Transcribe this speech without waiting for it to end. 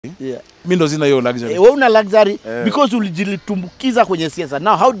Yeah. Mimi ndo sina hiyo luxury. Wewe una luxury because ulijilitumbukiza kwenye siasa.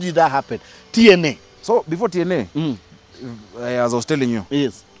 Now how did that happen? TNA. So before TNA, as I was telling you,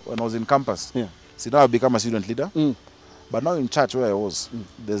 Yes. when I was in campus, Yeah. now I've become a student leader. But now in church where I was,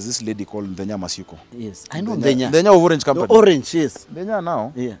 there's this lady called Ndenya Masuko. Yes, I know Ndenya. Ndenya of Orange Company. The Orange, yes. Ndenya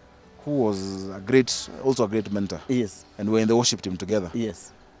now, who was also a great mentor. Yes. And we're in the worship team together.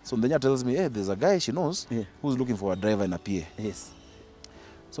 Yes. So Ndenya tells me, hey, there's a guy she knows who's looking for a driver and a PA. Yes.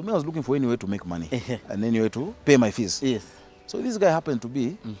 So me, I was looking for any way to make money and any way to pay my fees. Yes. So this guy happened to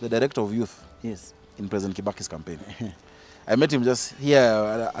be the director of youth in President Kibaki's campaign. I met him just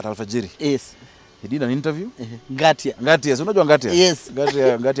here at Alfajiri. Yes. He did an interview. Ngatia. So unajua Ngatia? Yes.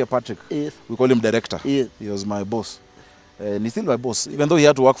 Ngatia Patrick. Yes. We call him director. Yes. He was my boss. And he's still my boss, even though he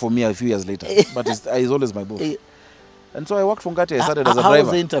had to work for me a few years later. But he's always my boss. And so I worked for Ngatia. I started as a driver. How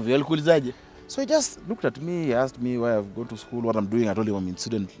was the interview? Alikuulizaje? So he just looked at me, he asked me where I've gone to school, what I'm doing. I told him I'm in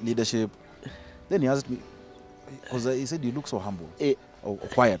student leadership. Then he asked me, because he said, you look so humble or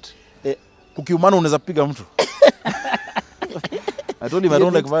quiet. Kukiumana unaweza piga mtu. I told him I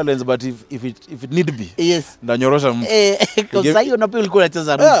don't like violence, but if it need be, ndanyorosha mtu. Because hiyo na pia ulikuwa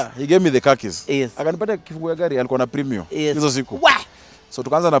unacheza rules. Yeah, he gave me the khakis. Yes. Akanipatia kifungu ya gari, alikuwa na premium. Hizo siku. So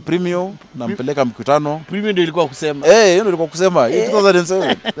tukaanza na premium, nampeleka mkutano. Premium ndio ilikuwa kusema. Hiyo ndio ilikuwa kusema.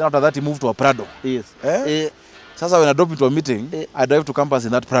 2007. Then after that he moved to a Prado. Yes. Sasa when I drop into a meeting, I drive to campus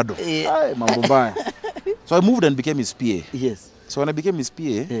in that Prado. Mambo mbaya. So I moved and became his PA. Yes. So when I became his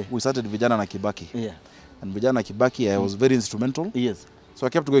PA, we started Vijana na Kibaki. And Vijana na Kibaki, I was very instrumental. Yes. So I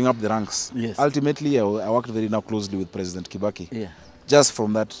kept going up the ranks. Yes. Ultimately, I worked very now closely with President Kibaki. Just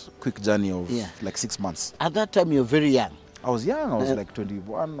from that quick journey of like 6 months. At that time, you're very young. I was young. I was like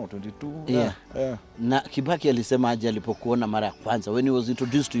 21 or 22. Yeah. Na Kibaki alisema aje alipokuona mara ya kwanza when he was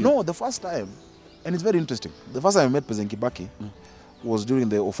introduced to you? No, the first time, and it's very interesting. The first time I met President Kibaki was during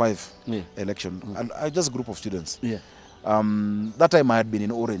the 05 election. And I just a group of students. That time I had been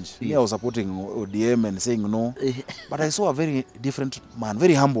in Orange. I was supporting ODM and saying no. But I saw a very different man,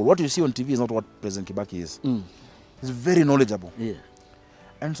 very humble. What you see on TV is not what President Kibaki is. He's very knowledgeable.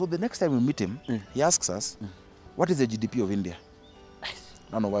 And so the next time we meet him, he asks us, what is the GDP of India?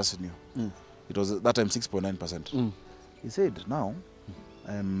 None of us knew. It was at that time 6.9%. He said, now,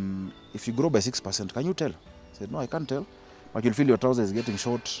 if you grow by 6%, can you tell? I said, no, I can't tell. But you'll feel your trousers is getting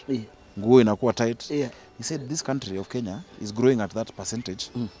short. Nguo inakuwa tight. He said this country of Kenya is growing at that percentage,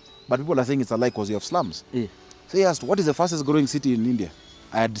 but people are saying it's a lie because you have slums. So he asked, what is the fastest growing city in India?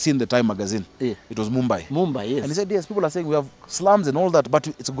 I had seen the Time magazine. It was Mumbai. Yes. And he said, yes, people are saying we have slums and all that, but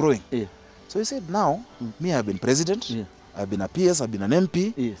it's growing. So he said, now, me, I've been president, I've been a PS, I've been an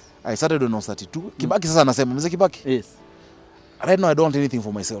MP. I started when I was 32. Kibaki sasa anasema, Mzee Kibaki. Right now I don't want anything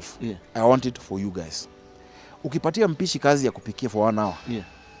for myself. I want it for you guys. Ukipatia mpishi kazi ya kupikia for 1 hour.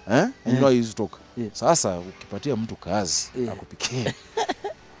 And you know I used to talk. Sasa ukipatia mtu kazi akupikie.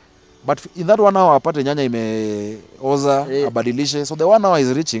 But in that 1 hour apate nyanya imeoza, abadilishe. So the 1 hour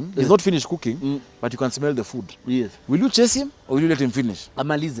is reaching. He's not finished cooking, but you can smell the food. Will you chase him or will you let him finish?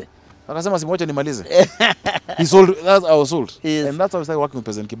 Amalize. Akasema simwache nimalize. He sold, that's I was sold. And that's how I started working with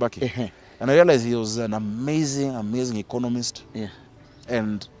President Kibaki. And I realized he was an amazing economist.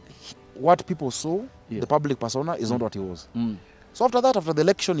 And what people saw, the public persona, is not what he was. So after that, after the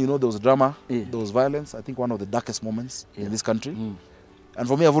election, you know, there was drama, there was violence. I think one of the darkest moments in this country. And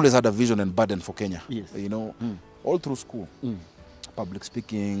for me, I've always had a vision and burden for Kenya. You know, all through school, public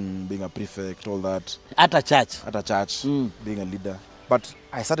speaking, being a prefect, all that. At a church. Being a leader. But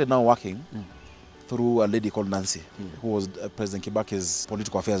I started now working through a lady called Nancy, who was President Kibaki's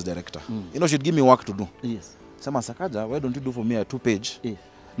political affairs director. You know, she'd give me work to do. Sema, Sakaja, why don't you do for me a 2-page?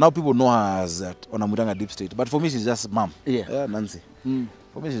 Now people know her as Onamuranga Deep State, but for me she's just mom. Nancy.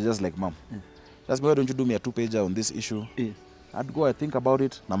 For me she's just like mom. She asked me, why don't you do me a 2-pager on this issue? I'd go, I think about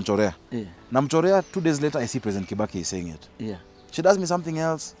it, namchorea. Namchorea, 2 days later I see President Kibaki is saying it. She does me something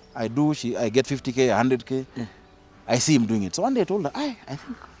else, I get 50K, 100K. I see him doing it. So one day I told her, I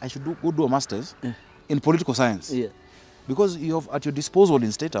think I should go do a master's in political science. Because you have at your disposal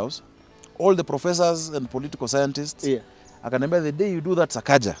in State House all the professors and political scientists. I can remember the day you do that,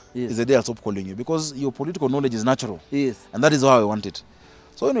 Sakaja, is the day I'll stop calling you, because your political knowledge is natural. And that is how I want it.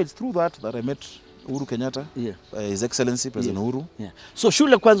 So you know, it's through that I met Uhuru Kenyatta, His Excellency President Uhuru. So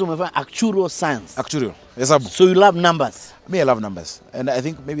shule kwanza umefanya actuarial science. Actuarial, hesabu. So you love numbers. Me, I love numbers, and I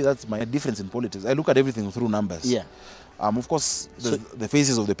think maybe that's my difference in politics. I look at everything through numbers. Of course, the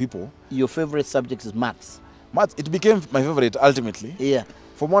faces of the people. Your favorite subject is maths. Maths, it became my favorite ultimately.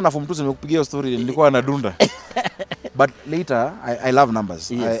 Form 1 na form 2 nimekupigia story nilikuwa nadunda. But later, I love numbers.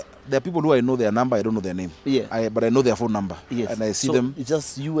 Yes. There are people who I know their number, I don't know their name. Yeah. But I know their phone number. Yes. And I see so them. It's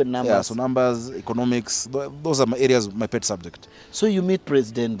just you and numbers. Yeah, so numbers, economics, those are my areas, my pet subject. So you meet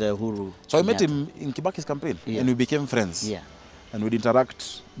President Uhuru. So I met Kenyatta. him in Kibaki's campaign, Yeah. and we became friends. Yeah. And we'd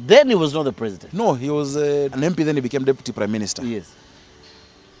interact. Then he was not the president. No, he was an MP, then he became Deputy Prime Minister. Yes.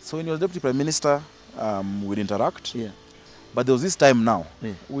 So when he was Deputy Prime Minister, we'd interact. Yeah. But there was this time now,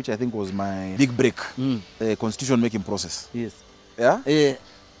 Yeah. which I think was my big break, the constitution making process. Yes. Yeah? Yeah.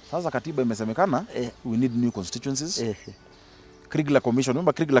 Sasa katiba imesemekana, we need new constituencies. Yeah. Krigler Commission,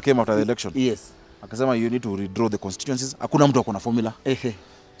 remember Krigler came after the election. Yes. Akasema you need to redraw the constituencies. Hakuna mtu akona formula. Yeah.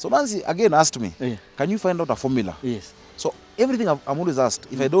 So Nancy again asked me, Yeah. can you find out a formula? Yes. So everything I'm always asked,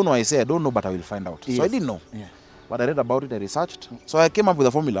 if I don't know, I say I don't know, but I will find out. Yes. So I didn't know. Yeah. But I read about it, I researched. So I came up with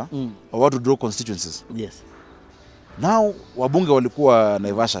a formula of how to draw constituencies. Yes. Now, wabunge walikuwa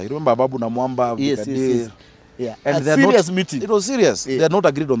Naivasha. You remember Babu na Mwamba? Yes, Brigadier? yes. Yeah. And A they're serious not, meeting. It was serious. Yeah. They had not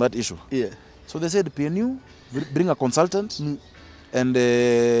agreed on that issue. Yeah. So they said, PNU, bring a consultant, and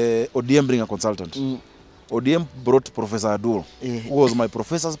ODM bring a consultant. ODM brought Professor Adul, who was my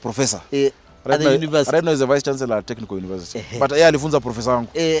professor's professor. At the university. Right now he's a vice chancellor at Technical University. But yeah, alifunza professor wangu.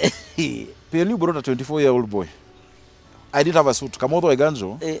 PNU brought a 24-year-old boy. I didn't have a suit. Kamotho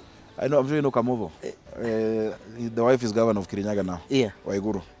Eganjo. I'm sure you know Kamotho. The wife is governor of Kirinyaga now. Yeah.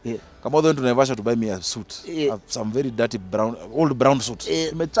 Waiguru. Yeah. Kamotho went to Naivasha to buy me a suit. Some very dirty brown, old brown suit.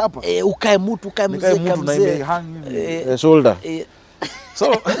 Imechapa. Ukae mtu, ukae Nikae mzee, mtu na mzee. imehang shoulder. So,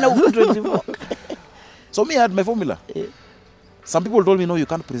 Na uko 24. so me, I had my formula. Some people told me, no, you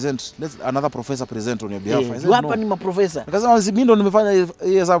can't present. Let another professor present on your behalf. I said, You hapa no. ni maprofesa. Nikasema mimi ndo nimefanya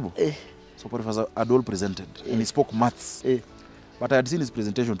hii hesabu. So Professor Adol presented and he spoke maths. But I had seen his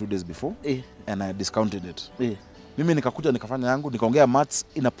presentation 2 days before and I discounted it. Mimi nikakuja nikafanya yangu, nikaongea maths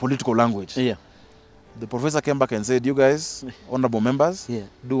in a political language. The professor came back and said, you guys, honorable members,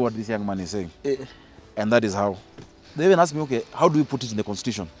 do what this young man is saying. And that is how. They even asked me, okay, how do we put it in the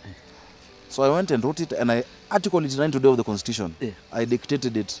constitution? So I went and wrote it, and I articled it 9 today of the constitution. I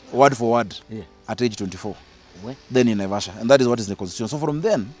dictated it word for word at age 24. Then in Naivasha. And that is what is in the constitution. So from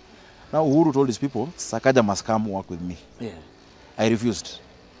then, now Uhuru told his people, Sakaja must come work with me. I refused.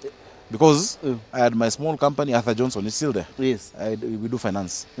 Because I had my small company, Arthur Johnson, it's still there. Yes. We do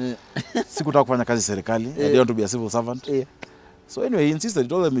finance. Sikutaka kufanya kazi serikali. I didn't want to be a civil servant. So anyway, he insisted, he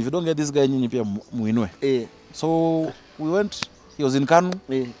told them, if you don't get this guy, nyinyi pia muinue. So we went, he was in Kanu.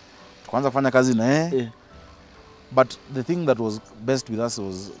 Kwanza kufanya kazi na yeye. But the thing that was best with us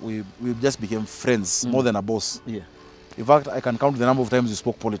was we just became friends more than a boss. In fact, I can count the number of times we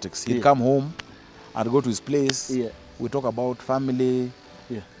spoke politics. He'd come home, I'd go to his place, we talk about family.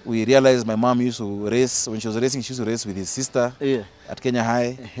 We realized my mom used to race. When she was racing, she used to race with his sister at Kenya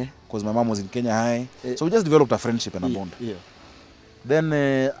High, because my mom was in Kenya High. So we just developed a friendship and a bond. Then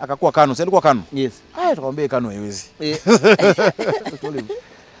akakuwa Kanu. Si alikuwa Kanu? Yes. Tukamwambia Kanu haiwezi.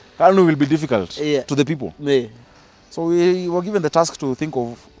 Kanu will be difficult to the people. So we were given the task to think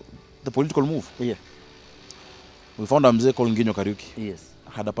of the political move. We found a mzee called Nginyo Kariuki.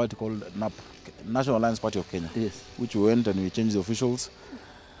 Had a party called NAP, National Alliance Party of Kenya, which we went and we changed the officials.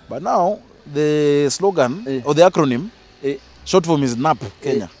 But now the slogan or the acronym, short form is NAP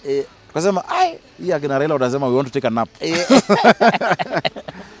Kenya. Tukasema, hii akina Raila wanasema we want to take a nap.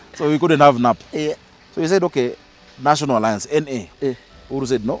 So we couldn't have NAP. So we said, okay, National Alliance, NA. Uhuru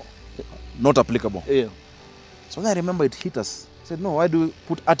said, no, not applicable. So then I remember it hit us. I said, no, why do we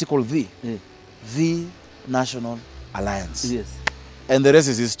put article V? The National Alliance. And the rest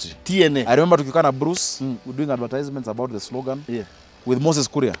is history. TNA. I remember tukikana Bruce, we're doing advertisements about the slogan with Moses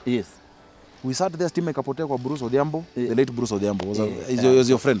Kuria. We sat there, steam ikapotea kwa Bruce Odhiambo. The late Bruce Odhiambo was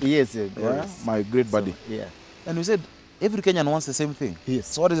your friend. My great buddy. So, and we said, every Kenyan wants the same thing.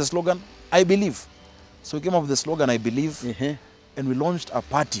 So what is the slogan? I believe. So we came up with the slogan, I believe. And we launched a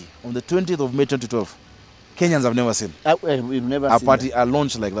party on the 20th of May 2012. Kenyans have never seen. We've never a seen party, a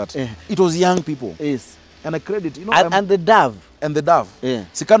launch like that. It was young people. And I credit, you know. And the Dove. And the Dove.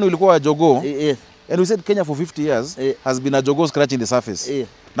 Sikanu ilikuwa jogo. And we said Kenya for 50 years has been a jogo scratching the surface.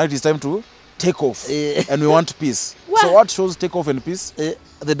 Now it is time to take off. And we want peace. So what shows take off and peace?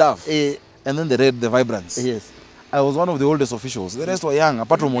 The Dove. And then the red, the vibrance. I was one of the oldest officials. The rest were young,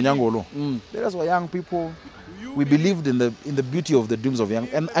 apart from Onyangolo. The rest were young people. We believed in the beauty of the dreams of young.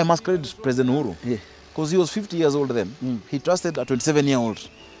 And I must credit President Uhuru. Because he was 50 years old then. He trusted a 27-year-old.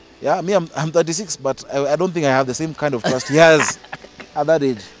 Me, I'm 36, but I don't think I have the same kind of trust he has at that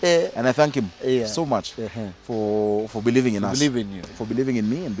age. And I thank him so much for believing in us. For believing in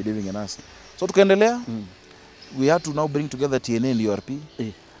me and believing in us. So tukaendelea, we had to now bring together TNA and URP.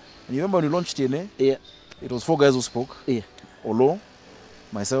 And you remember when we launched TNA? It was 4 guys who spoke. Yeah. Olo,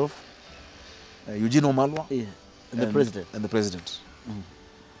 myself, Eugene Omalwa, Yeah. And the president. And the president.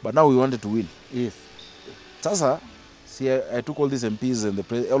 But now we wanted to win. Yes. Sasa, see, I took all these MPs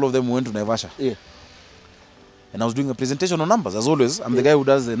and all of them went to Naivasha. Yeah. And I was doing a presentation on numbers. As always, I'm the guy who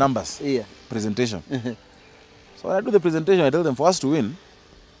does the numbers presentation. So when I do the presentation, I tell them for us to win,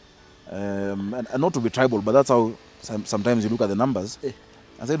 and not to be tribal, but that's how sometimes you look at the numbers.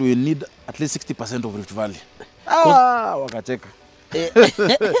 I said we need at least 60% of Rift Valley. Wakacheka.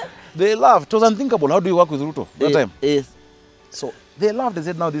 They laughed. It was unthinkable. How do you work with Ruto that time? Yes. So they laughed and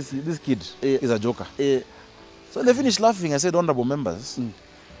said, now this kid is a joker. So they finished laughing. I said, honorable members,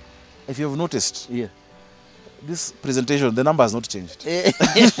 if you have noticed, this presentation, the number has not changed.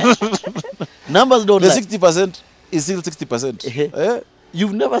 Numbers don't The lie. 60% is still 60%.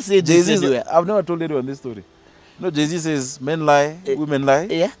 You've never said this anywhere. I've never told anyone this story. You know, Jay-Z says, men lie, women lie.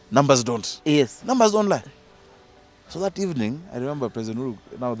 Yeah. Numbers don't. Yes. Numbers don't lie. So that evening, I remember President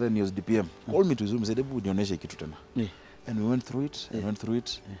Uhuru, now then he was DPM, called me to his room and said, Ebu nionyeshe kitu tena. And we went through it, and went through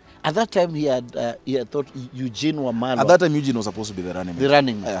it. At that time, he had thought Eugene Wamalwa. At that time, Eugene was supposed to be the running mate. The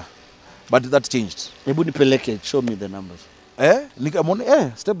running mate. Yeah. But that changed. Ebu nipeleke, show me the numbers.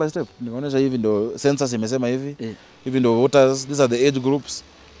 Step by step. Nikaonyesha hivi ndo census imesema hivi. Hivi ndo voters, these are the age groups,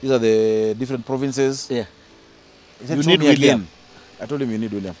 these are the different provinces. Yeah. He said, You show need me William. again. I told him you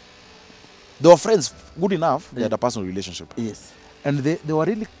need William. They were friends, good enough, they had a personal relationship. Yes. And they were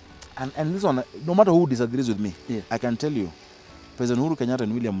really, and this one, no matter who disagrees with me, I can tell you, President Uhuru Kenyatta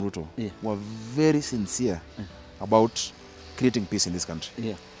and William Ruto were very sincere about creating peace in this country.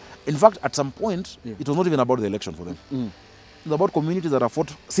 Yeah. In fact, at some point, it was not even about the election for them. It was about communities that have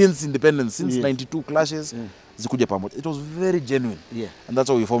fought since independence, since 92 clashes. Zikuja pamoja. It was very genuine. Yeah. And that's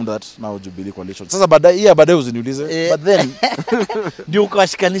how we formed that now Jubilee coalition. Sasa baadaye usiniulize. But then ndio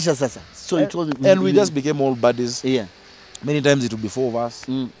ukawashikanisha sasa. So it was and we just became all buddies. Yeah. Many times it would be 4 of us.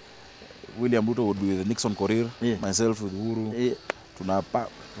 William Ruto would be with Nixon Korir, myself with Uhuru.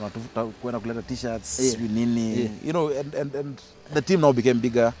 Tunatafuta kwenda kuleta t-shirts, nini. You know, and the team now became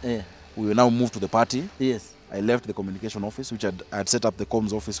bigger. We now moved to the party. Yes. I left the communication office, which I had set up the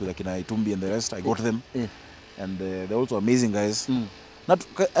comms office with Akina Itumbi and the rest. I got them. And they're also amazing guys. Not,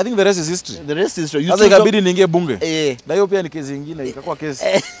 I think the rest is history. The rest is history. Sasa ikabidi niingie bunge. Na hiyo pia ni kesi nyingine, ikakuwa kesi.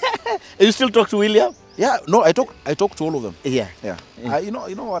 You still talk to William? Yeah, no, I talk to all of them. Yeah. You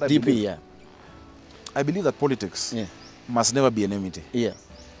know what I DP, believe? I believe that politics must never be an enmity. Yeah.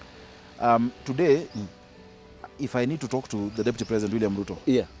 Today, if I need to talk to the Deputy President William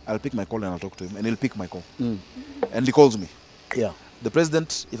Ruto, I'll pick my call and I'll talk to him, and he'll pick my call. And he calls me. Yeah. The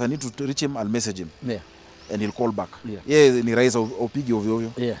President, if I need to reach him, I'll message him. Yeah. And he'll call back. Ni rais upigi ovyo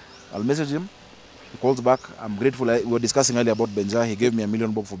ovyo. Yeah. I'll message him. He calls back. I'm grateful. We were discussing earlier about Benja. He gave me $1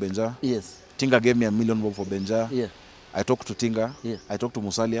 million for Benja. Yes. Tinga gave me $1 million for Benja. Yeah. I talked to Tinga. Yeah. I talked to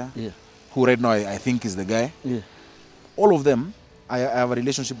Musalia. Yeah. Who right now I think is the guy. Yeah. All of them, I have a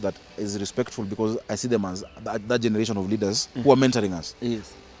relationship that is respectful because I see them as that generation of leaders who are mentoring us.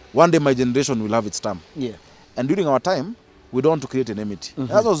 Yes. One day my generation will have its time. Yeah. And during our time, we don't want to create an enmity.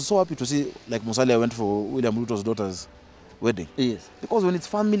 I was so happy to see, like Musalia went for William Ruto's daughter's wedding. Yes. Because when it's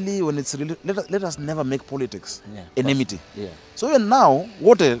family, when it's let us never make politics enmity. Yeah. So even now,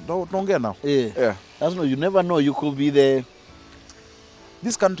 don't get now. Yeah. That's no, you never know. You could be the.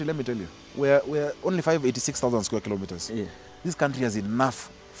 This country, let me tell you, we're only 586,000 square kilometers. Yeah. This country has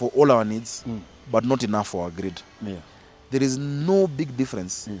enough for all our needs, but not enough for our grid. Yeah. There is no big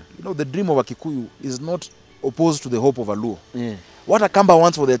difference. Yeah. You know, the dream of a Kikuyu is not opposed to the hope of a Luo. Yeah. What a Kamba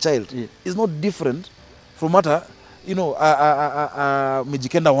wants for their child is not different from what a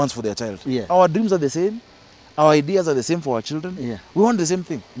Mijikenda wants for their child. Yeah. Our dreams are the same. Our ideas are the same for our children. Yeah. We want the same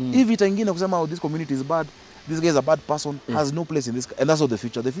thing. If itangine kusema this community is bad, this guy is a bad person, has no place in this, and that's not the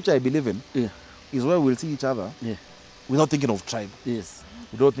future. The future I believe in is where we'll see each other without thinking of tribe. Yes.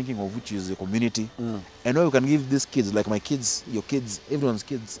 Without thinking of which is the community. And where we can give these kids, like my kids, your kids, everyone's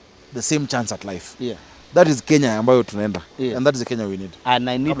kids, the same chance at life. Yeah. That is Kenya ambayo tunaenda. Yeah. And that is the Kenya we need. And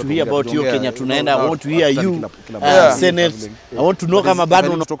I need to hear about you, Kenya tunaenda. I want to hear you, Senate. I want to know kama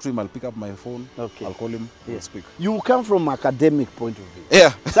bado. If I talk to him, I'll pick up my phone. Okay. I'll call him. We'll speak. You come from academic point of view.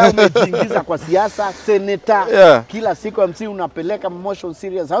 Yeah. Sasa umejiingiza kwa siasa, senator. Yeah. Kila siku MC unapeleka motion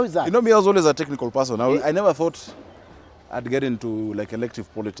serious. How is that? You know me, I was always a technical person. I never thought I'd get into like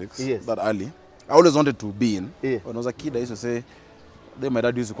elective politics that early. I always wanted to be in. Yeah. When I was a kid, I used to say, then my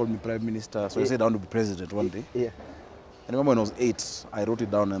dad used to call me Prime Minister, so I said I want to be president one day. Yeah. And I remember when I was 8, I wrote it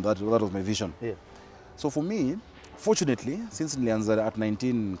down, and that was my vision. Yeah. So for me, fortunately, since nilianza at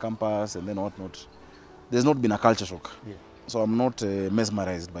 19 campus and then whatnot, there's not been a culture shock. Yeah. So I'm not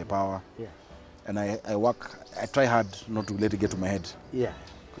mesmerized by power. Yeah. and I work, I try hard not to let it get to my head. Yeah.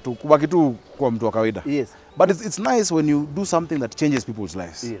 Kubaki tu kwa mtu wa kawaida. Yes. But it's nice when you do something that changes people's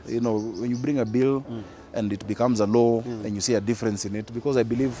lives. Yes. You know, when you bring a bill and it becomes a law and you see a difference in it, because I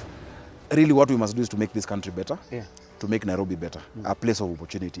believe really what we must do is to make this country better, to make Nairobi better, a place of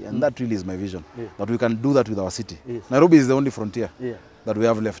opportunity. And that really is my vision, that we can do that with our city. Yes. Nairobi is the only frontier that we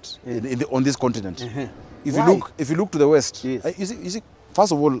have left on this continent. If you look to the west, you see,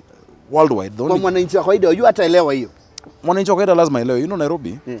 first of all, worldwide, the only... mwananchi wa kawaida unajua ataelewa hiyo. Mwananchi wa kawaida lazima elewe. You know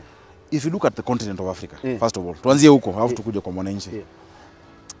Nairobi, if you look at the continent of Africa, first of all, tuanzie huko, alafu tukuje kwa mwananchi.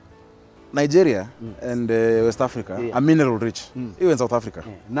 Nigeria and West Africa are mineral rich, even South Africa.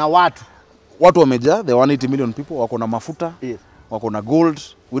 Na watu wamejaa, there are 180 million people, wako na mafuta, wako na gold.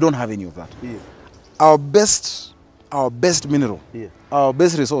 We don't have any of that. Our best mineral, our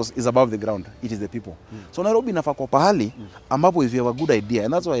best resource is above the ground. It is the people. So Nairobi inafaa kwa pahali ambapo if you have a good idea,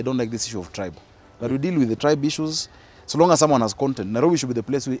 and that's why I don't like this issue of tribe. But we deal with the tribe issues. So long as someone has content, Nairobi should be the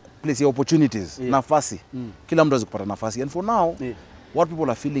place of opportunities, nafasi. Kila mtu kupata nafasi. And for now, what people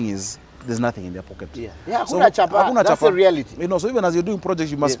are feeling is there's nothing in their pocket. So that's the reality. You know, so even as you're doing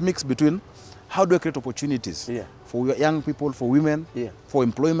projects, you must mix between how do I create opportunities for young people, for women, for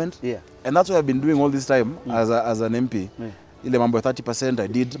employment. And that's what I've been doing all this time as an MP. Ile mambo 30% I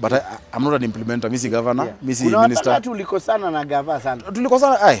did, but I'm not an implementer. Mimi si governor, mimi si minister. Kuna tulikosana na gava sana.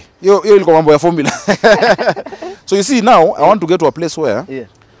 Tulikosana, hiyo ilikuwa mambo ya formula. So you see now, I want to get to a place where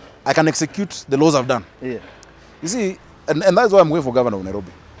I can execute the laws I've done. You see, and that's why I'm going for governor of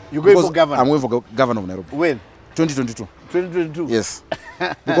Nairobi. You're going for governor? I'm going for governor of Nairobi. When? 2022. 2022? Yes.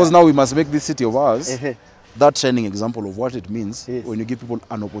 Because now we must make this city of ours that shining example of what it means when you give people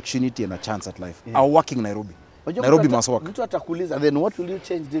an opportunity and a chance at life. A working Nairobi. Nairobi must work. Then what will you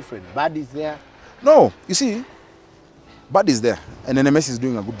change different? Bad is there? No, you see, bad is there, and NMS is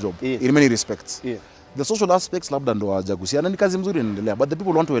doing a good job in many respects. The social aspects, labda ndo hawajagusia, na ni kazi mzuri inaendelea, but the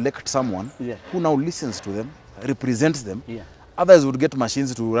people want to elect someone who now listens to them, represents them. Others would get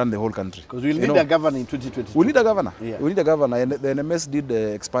machines to run the whole country. Because we'll need a governor in 2022. We'll need a governor. We need a governor, and the NMS did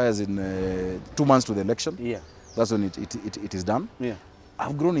expires in 2 months to the election. That's when it is done.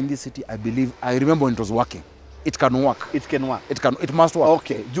 I've grown in this city. I remember when it was working. It can work. It can work. It must work.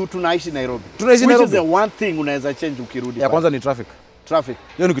 Okay. Juu tunaishi Nairobi. Tunaishi Nairobi. Which is the one thing unaweza change ukirudi. Ya kwanza ni traffic. Traffic.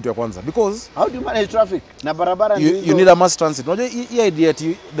 Hiyo ni kitu ya kwanza. Because how do you manage traffic? Na barabara you need a mass transit. Unajua hii idea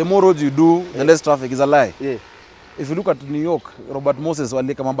the more roads you do, the less traffic is a lie. If you look at New York, Robert Moses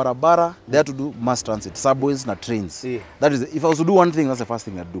walika mabarabara, they had to do mass transit, subways na trains. That is, if I was to do one thing, that's the first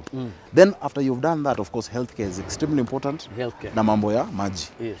thing I'd do. Then after you've done that, of course, healthcare is extremely important. Healthcare. Na mambo ya maji.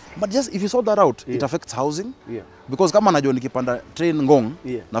 But just if you sort that out, it affects housing. Because kama najua nikipanda train Ngong,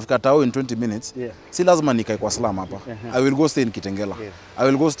 nafika Tao in 20 minutes, si lazima nikae kwa slum hapa. I will go stay in Kitengela. I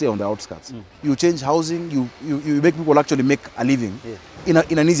will go stay on the outskirts. You change housing, you make people actually make a living in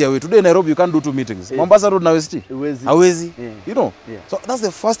an easier way. Today in Nairobi, you can't do 2 meetings. Mombasa Road na West. Hawezi. You know? So that's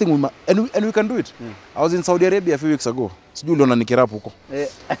the first thing we must, and we can do it. I was in Saudi Arabia a few weeks ago. Sijui uliona nikirapu huko.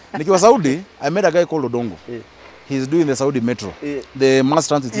 Nikiwa Saudi, I met a guy called Odongo. He's doing the Saudi metro, the mass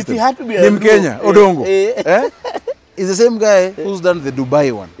transit system. If he had to be a Kenya, Odongo. He's the same guy who's done the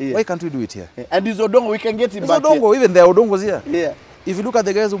Dubai one. Why can't we do it here? And this Odongo, we can get him back Odongo, even there are Odongos here. Yeah. If you look at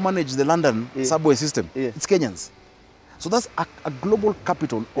the guys who manage the London subway system, it's Kenyans. So that's a global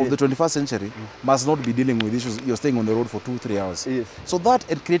capital of the 21st century must not be dealing with issues. You're staying on the road for 2-3 hours. So that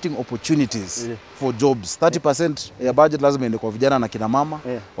and creating opportunities for jobs. 30% ya budget lazima ende kwa vijana na kina mama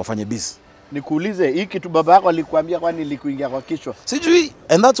wafanye biz. Nikuulize, hii kitu baba yako alikwambia kwani ilikuingia kwa kichwa? Sijui,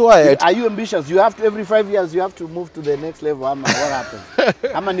 and that's why are you ambitious? You have to every 5 years you have to move to the next level. Ama what happens?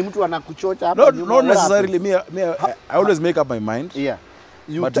 Ama ni mtu anakuchocha hapa? Not necessarily me. I always make up my mind.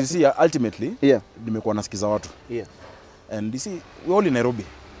 But you see, ultimately, nimekuwa nasikiza watu. And you see, we're all in Nairobi.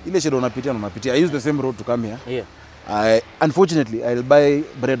 Ile shida unapitia. I use the same road to come here. Unfortunately, I'll buy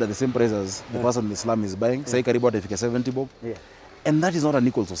bread at the same price as the person in the slum is buying. Say karibu atafika 70 bob. And that is not an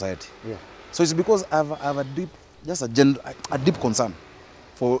equal society. So it's because I have a deep concern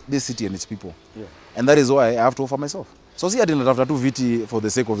for this city and its people. And that is why I have to offer myself. So see, I didn't have to do VT for the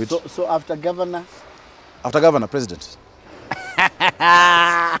sake of it. So after governor? After governor, president.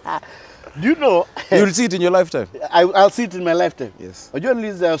 Do you know? You'll see it in your lifetime. I'll see it in my lifetime. Yes. John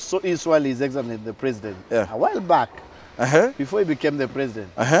Israel is examined the president a while back, before he became the president.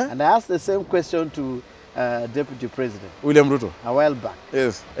 And I asked the same question to Deputy President William Ruto a while back.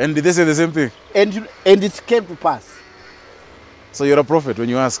 Yes. And did they say the same thing? And it came to pass. So you're a prophet when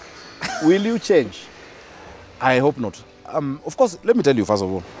you ask. Will you change? I hope not. Of course, let me tell you first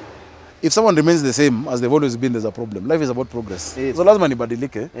of all, if someone remains the same as they've always been, there's a problem. Life is about progress. Yes. So lazima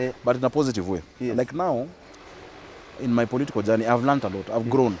nibadilike, but in a positive way. Yes. Like now, in my political journey, I've learned a lot. I've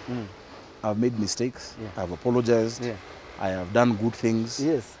grown. I've made mistakes. I've apologized. I have done good things.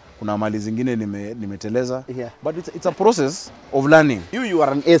 Yes. Kuna mali zingine nimeteleza. But it's a process of learning. You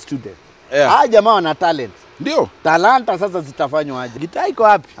are an A student. Ah, jamaa wana talent. Ndio. Talanta sasa zitafanywa aje? Gitaa iko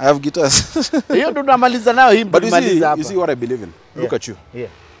wapi? I have guitars. Hiyo ndo tunamaliza nayo hii. But you see what I believe in. Look at you.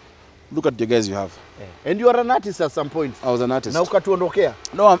 Look at the guys you have. And you are an artist at some point. I was an artist. Na ukatuondokea.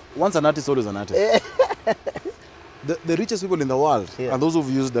 No, once an artist, always an artist. The richest people in the world are those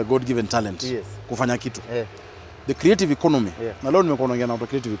who've used their God-given talent. Kufanya kitu. The creative economy. Na leo nimekuwa naongea na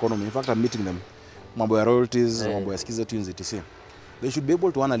creative economy. In fact, I'm meeting them. Mambo ya royalties, mambo ya skiza tunes, etc. They should be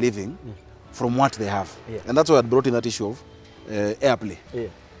able to earn a living from what they have. And that's why I brought in that issue of airplay.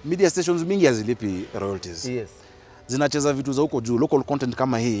 Media stations mingi hazilipi royalties. Zinacheza vitu za huko juu, local content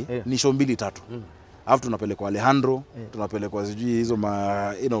kama hii ni show 2-3. Alafu tunapelekwa Alejandro, tunapelekwa sijui hizo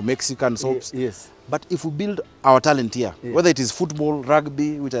Mexican soaps. But if we build our talent here, whether it is football,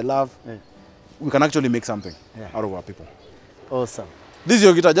 rugby, which I love, we can actually make something out of our people. Awesome. This is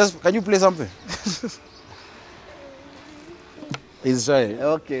your guitar. Just can you play something? He's shy.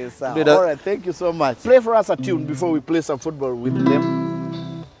 Okay, sir. All right, thank you so much. Play for us a tune before we play some football with them.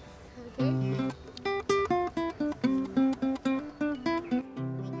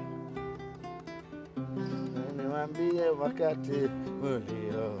 Wakati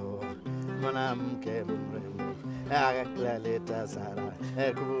ulio mwanamke mrembo akaleta sara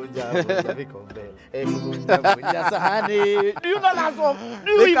kuvunja vikombe kuvunja sahani. Do you know that song?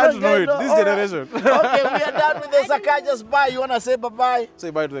 They can't know it. This generation. Okay, we are done with the Sakaja's bye. You wanna say bye-bye?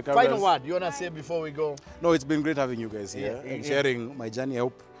 Say bye to the cameras. Final word you wanna say before we go? No, it's been great having you guys here and sharing my journey. I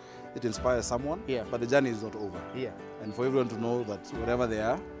hope it inspires someone. But the journey is not over. And for everyone to know that wherever they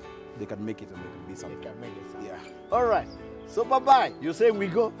are, they can make it and they can be something. They can make it. All right. So bye-bye. You say we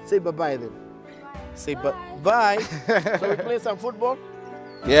go? Say bye-bye then. Say bye. So we play some football?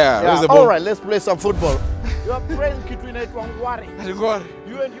 Yeah. All right, let's play some football. You are playing kitu inaitwa ngware.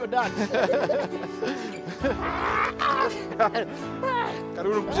 You and your dad.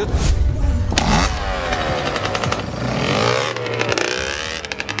 Karibu kucheza.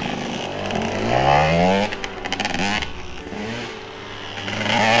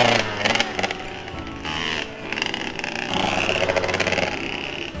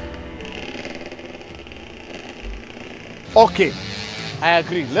 Okay, I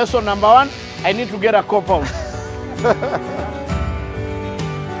agree. Lesson number 1, I need to get a compound.